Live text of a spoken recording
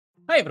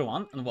Hi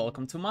everyone and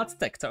welcome to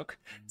MadTechTalk.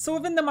 So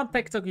within the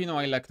MadTechTalk,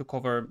 I like to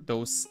cover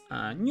those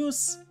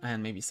news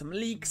and maybe some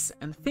leaks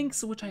and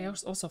things which I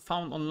also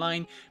found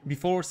online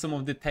before some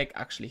of the tech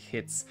actually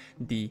hits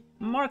the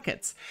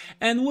markets.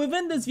 And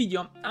within this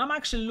video, I'm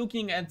actually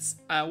looking at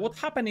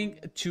what's happening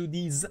to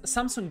these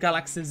Samsung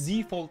Galaxy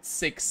Z Fold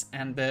 6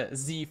 and the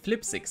Z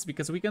Flip 6,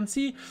 because we can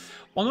see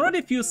on already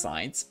a few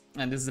sites,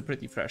 and this is a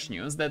pretty fresh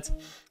news, that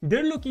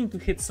they're looking to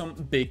hit some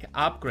big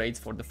upgrades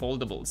for the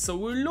foldables. So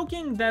we're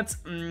looking that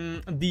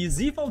the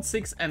Z Fold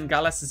 6 and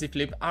Galaxy Z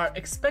Flip are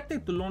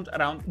expected to launch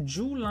around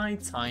July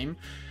time,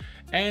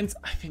 and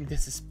I think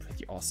this is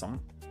pretty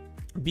awesome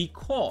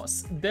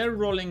because they're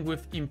rolling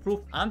with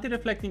improved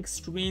anti-reflecting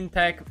screen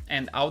tech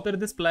and outer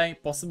display,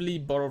 possibly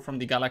borrowed from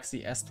the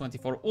Galaxy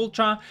S24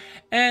 Ultra,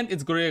 and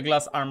its Gorilla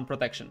Glass arm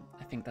protection.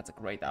 I think that's a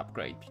great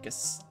upgrade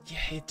because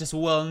it's just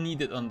well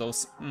needed on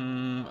those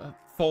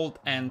Fold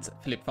and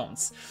Flip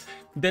phones.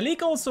 The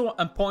leak also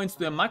points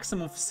to a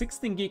maximum of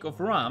 16 GB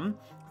of RAM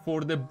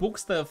for the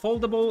Bookstyle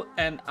foldable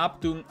and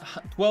up to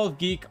 12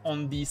 GB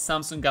on the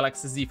Samsung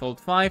Galaxy Z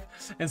Fold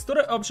 5, and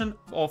storage option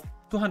of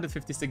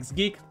 256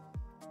 GB,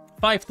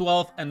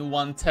 512 and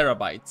 1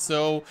 TB.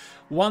 So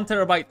 1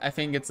 TB, I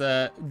think it's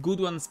a good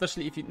one,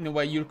 especially if in a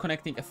way you're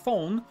connecting a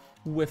phone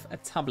with a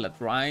tablet,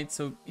 right?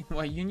 So in a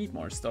way you need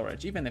more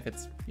storage, even if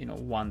it's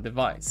one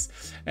device.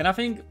 And I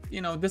think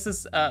this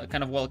is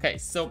kind of well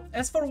case. So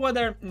as for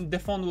whether the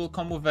phone will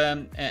come with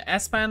an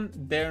S Pen,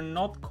 they're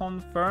not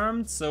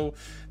confirmed. So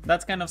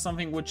that's kind of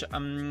something which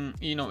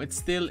it's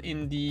still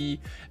in the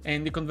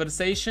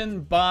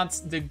conversation.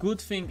 But the good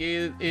thing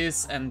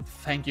is, and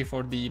thank you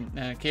for the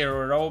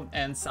KRO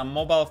and some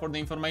mobile for the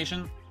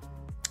information,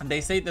 they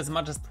say as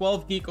much as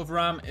 12 GB of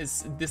RAM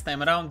is this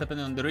time around,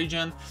 depending on the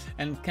region,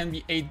 and can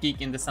be 8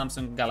 GB in the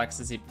Samsung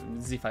Galaxy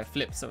Z5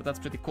 Flip. So that's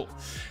pretty cool.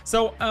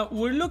 So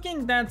we're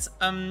looking that,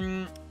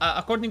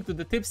 according to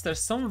the tipster,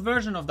 some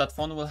version of that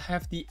phone will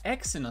have the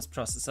Exynos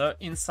processor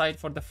inside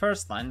for the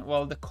first line,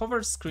 while the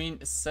cover screen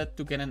is set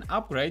to get an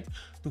upgrade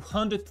to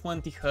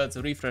 120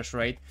 Hz refresh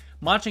rate,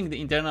 matching the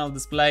internal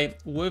display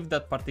with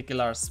that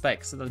particular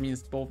spec. So that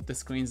means both the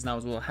screens now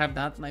will have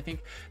that, and I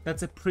think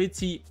that's a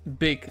pretty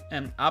big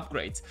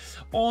upgrade.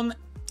 On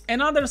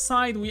another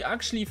side, we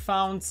actually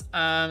found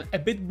a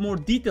bit more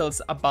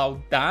details about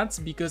that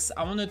because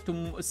I wanted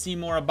to see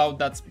more about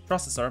that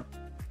processor.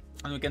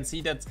 And we can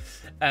see that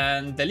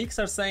the leaks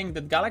are saying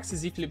that Galaxy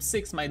Z Flip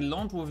 6 might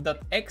launch with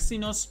that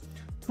Exynos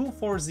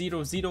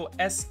 2400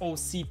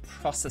 SoC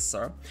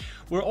processor.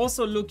 We're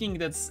also looking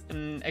that's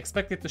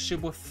expected to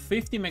ship with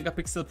 50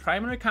 megapixel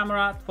primary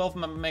camera, 12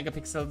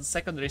 megapixel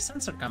secondary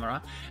sensor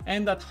camera,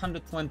 and that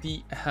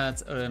 120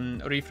 Hz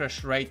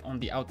refresh rate on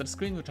the outer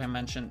screen, which I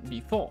mentioned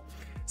before.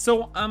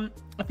 So I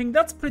think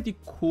that's pretty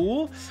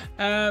cool,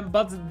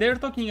 but they're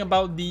talking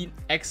about the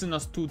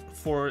Exynos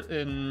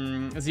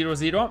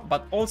 2400,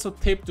 but also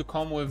tipped to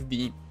come with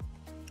the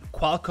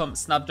Qualcomm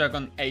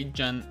Snapdragon 8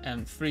 Gen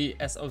and 3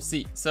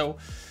 SoC. So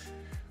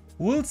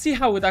we'll see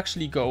how it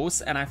actually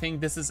goes, and I think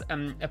this is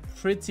a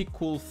pretty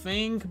cool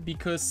thing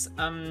because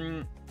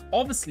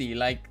obviously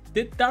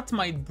that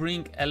might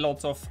bring a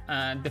lot of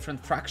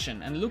different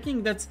traction. And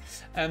looking that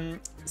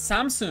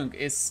Samsung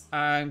is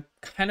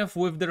kind of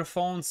with their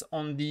phones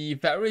on the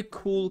very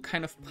cool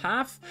kind of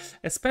path,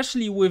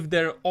 especially with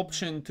their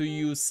option to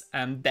use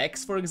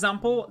DeX, for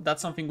example.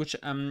 That's something which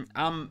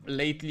I'm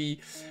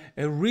lately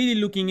really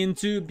looking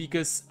into,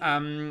 because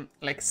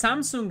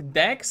Samsung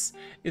DeX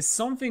is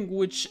something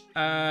which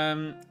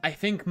I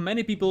think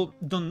many people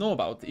don't know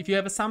about. If you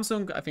have a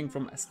Samsung, I think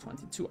from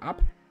S22 up,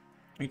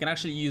 you can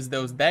actually use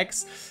those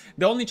DeX.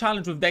 The only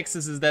challenge with DeX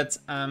is that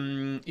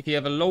if you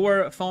have a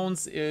lower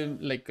phones,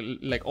 like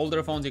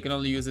older phones, you can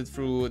only use it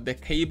through the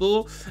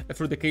cable,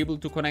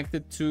 to connect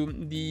it to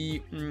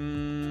the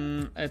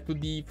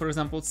for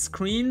example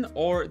screen,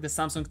 or the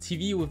Samsung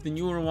TV. With the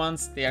newer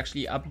ones, they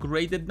actually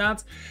upgraded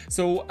that.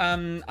 So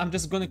I'm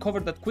just going to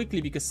cover that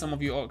quickly because some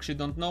of you actually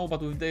don't know.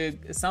 But with the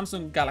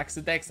Samsung Galaxy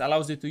DeX,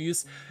 allows you to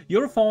use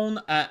your phone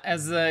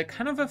as a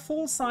kind of a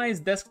full-size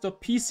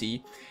desktop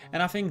PC,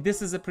 and I think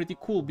this is a pretty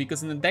cool,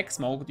 because in the DeX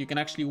mode you can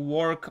actually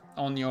work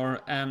on your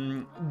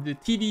the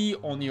TV,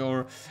 on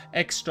your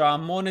extra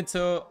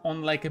monitor,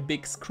 on like a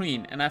big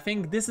screen. And I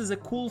think this is a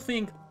cool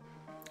thing,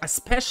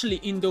 especially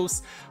in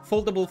those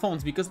foldable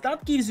phones, because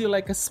that gives you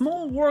like a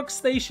small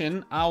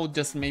workstation. I'll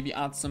just maybe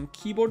add some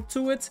keyboard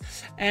to it,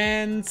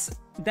 and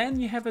then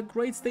you have a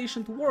great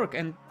station to work.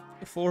 And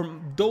for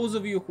those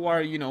of you who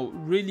are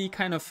really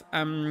kind of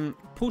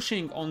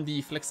pushing on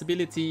the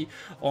flexibility,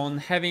 on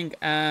having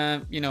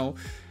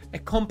a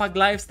compact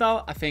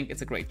lifestyle, I think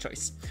it's a great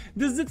choice.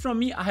 This is it from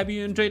me. I hope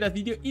you enjoyed that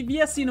video. If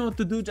yes, you know what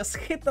to do, just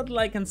hit that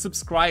like and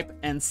subscribe,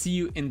 and see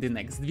you in the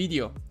next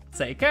video.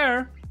 Take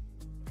care.